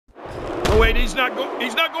wait, he's not going.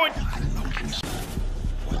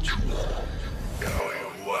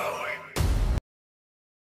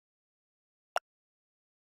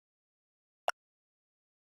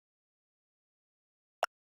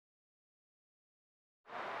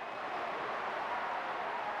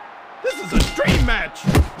 This is a dream match!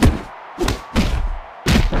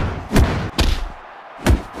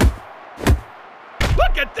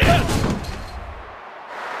 Look at this!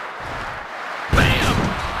 Bam!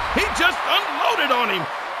 He just unloaded on him!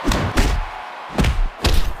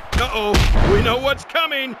 Uh-oh, we know what's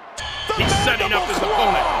coming! He's setting up his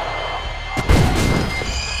opponent!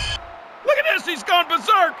 Look at this, he's gone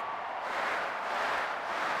berserk!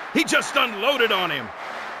 He just unloaded on him!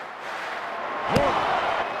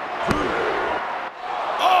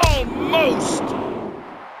 Almost!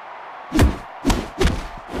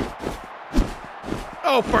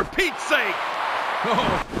 Oh, for Pete's sake!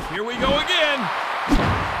 Oh, here we go again!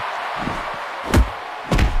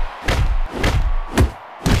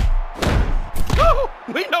 Oh,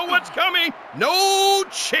 we know what's coming! No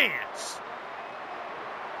chance!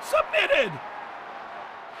 Submitted!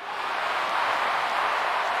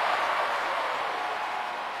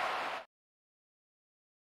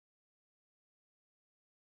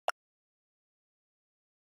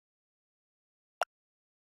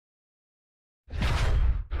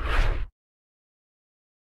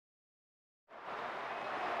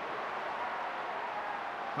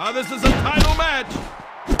 This is a title match.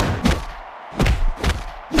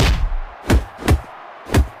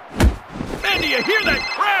 Man, do you hear that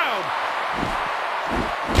crowd?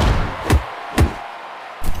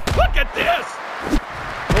 Look at this!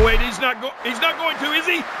 Oh wait, he's not going to, is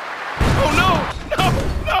he? Oh no! No!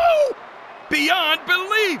 No! Beyond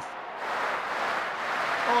belief!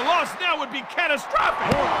 A loss now would be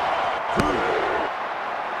catastrophic.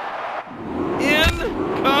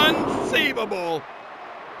 Inconceivable!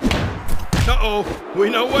 Uh-oh, we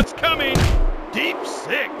know what's coming. Deep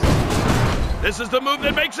six. This is the move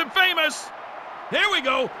that makes him famous. Here we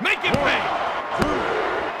go. Make it pay.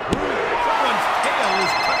 Someone's tail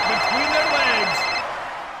is cut between their legs.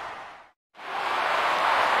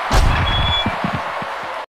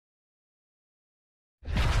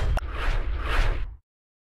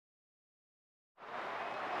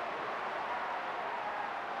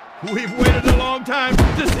 We've waited a long time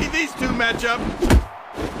to see these two match up.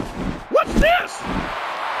 What's this?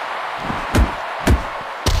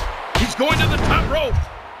 He's going to the top rope.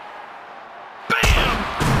 Bam!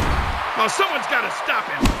 Oh, someone's got to stop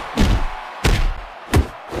him.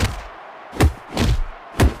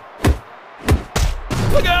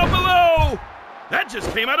 Look out below! That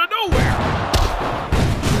just came out of nowhere.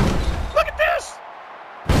 Look at this!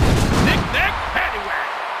 Knick-knack, paddywhack.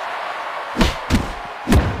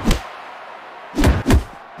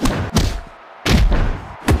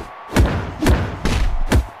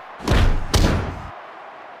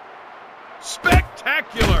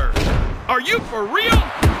 Spectacular! Are you for real?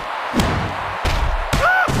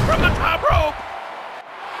 Ah, from the top rope!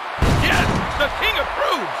 Yes, the king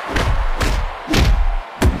approves!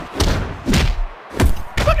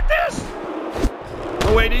 Look at this!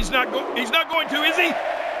 Oh wait, he's not going to, is he?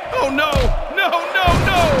 Oh no, no, no,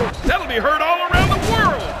 no! That'll be heard all around the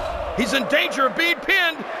world! He's in danger of being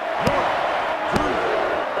pinned! And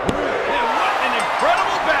what an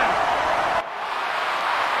incredible battle!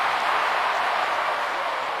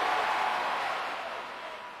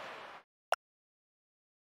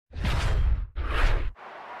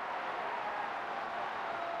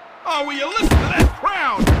 Oh, will you listen to that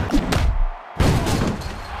crowd?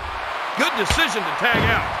 Good decision to tag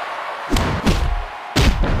out.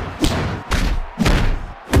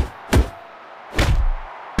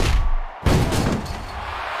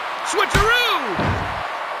 Switcheroo!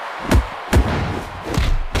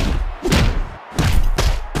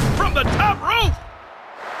 From the top rope!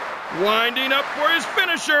 Winding up for his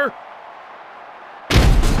finisher.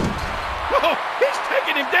 Oh, he's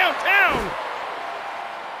taking him downtown!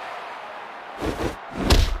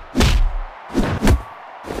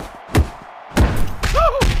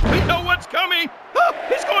 Coming! Oh,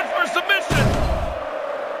 he's going for a submission!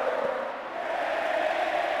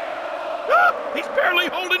 Oh, he's barely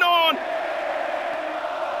holding on!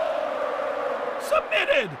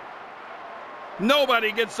 Submitted!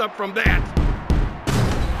 Nobody gets up from that!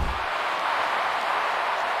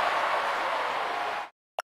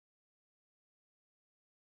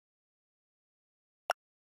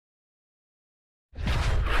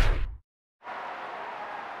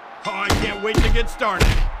 Oh, I can't wait to get started!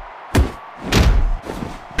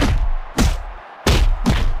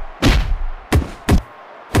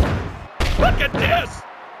 Look at this!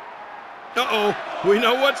 Uh-oh, we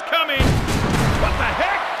know what's coming. What the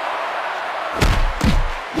heck?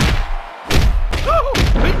 Oh,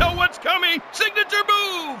 we know what's coming. Signature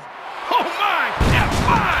move. Oh my,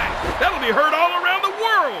 F5. That'll be heard all around the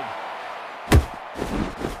world.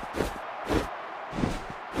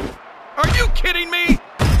 Are you kidding me?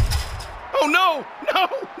 Oh no, no,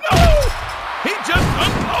 no. He just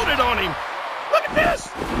unloaded on him. Look at this.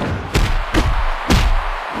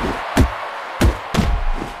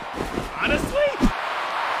 Honestly?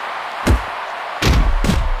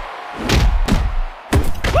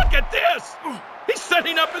 Look at this. He's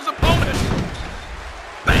setting up his opponent.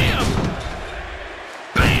 Bam!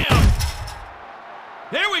 Bam!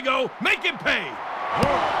 There we go. Make him pay.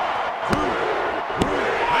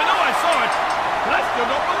 I know I saw it, but I still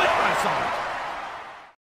don't believe I saw it.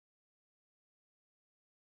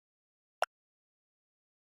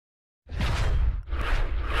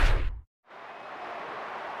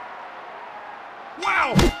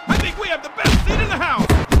 Wow! I think we have the best seat in the house!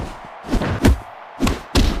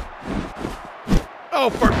 Oh,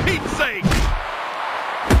 for Pete's sake!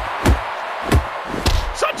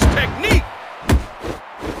 Such technique!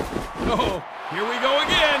 Oh, here we go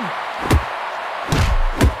again!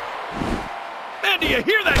 Man, do you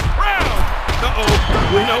hear that crowd? Uh-oh,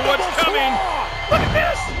 we know what's coming! Look at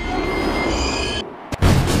this!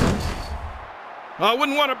 I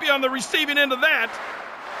wouldn't want to be on the receiving end of that.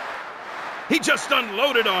 He just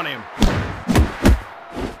unloaded on him.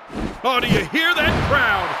 Oh, do you hear that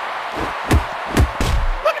crowd?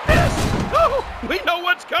 Look at this! Oh, we know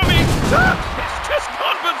what's coming! Ah, it's just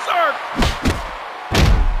gone berserk!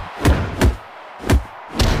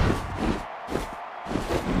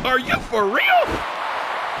 Are you for real?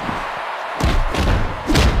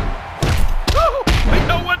 Oh, we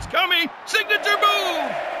know what's coming! Signature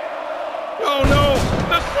move! Oh no,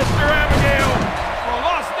 the Sister Abigail! A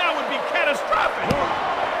loss now would be catastrophic!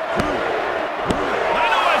 I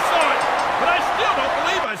know I saw it, but I still don't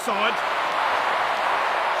believe I saw it!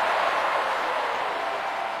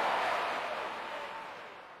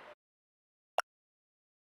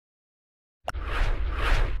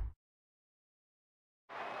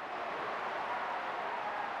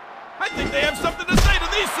 I think they have something to say to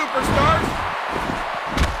these superstars!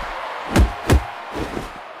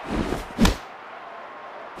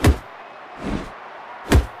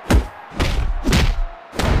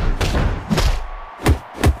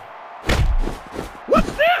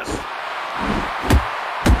 What's this?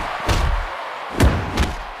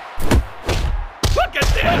 Look at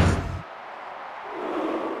this!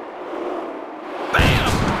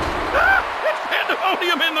 Bam! Ah, it's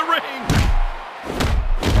pandemonium in the ring!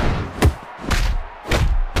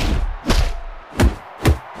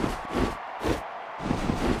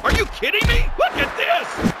 Are you kidding me? Look at this!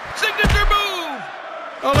 Signature move!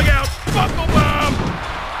 Oh, look out! Buckle bomb!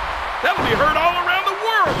 That'll be heard all around the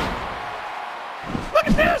world! Look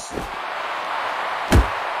at this!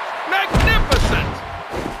 Magnificent!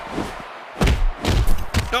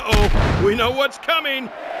 Uh-oh, we know what's coming!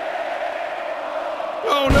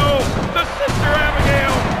 Oh no, the Sister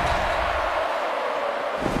Abigail!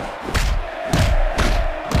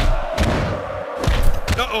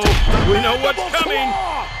 Uh-oh, we know what's coming!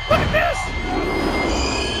 Look at this!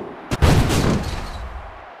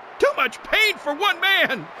 Too much pain for one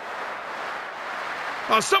man!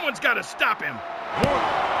 Oh, someone's got to stop him! It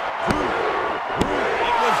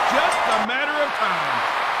was just a matter of time.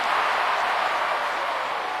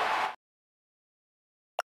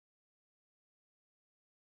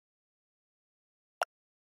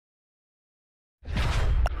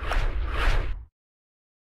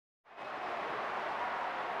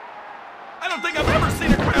 I don't think I've ever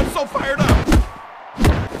seen a crowd so fired up.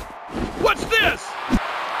 What's this?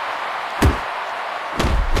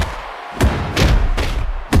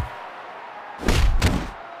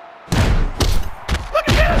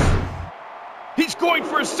 He's going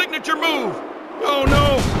for his signature move. Oh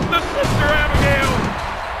no, the Sister Abigail.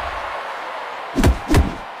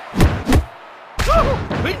 Oh,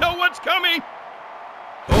 we know what's coming.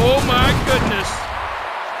 Oh my goodness.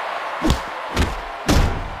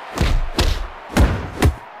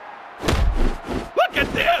 Look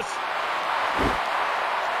at this.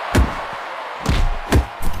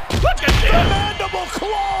 Look at this. Mandible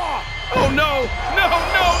claw. Oh no, no,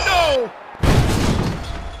 no, no.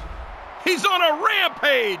 He's on a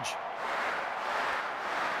rampage!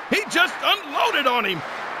 He just unloaded on him!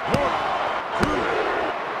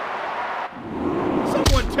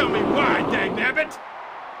 Someone tell me why, dagnabbit!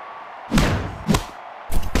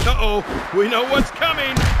 Uh-oh, we know what's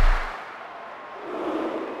coming!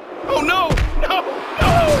 Oh no, no,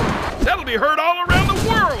 no! That'll be heard all around the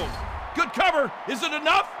world! Good cover. Is it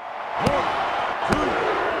enough? 1,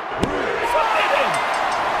 2,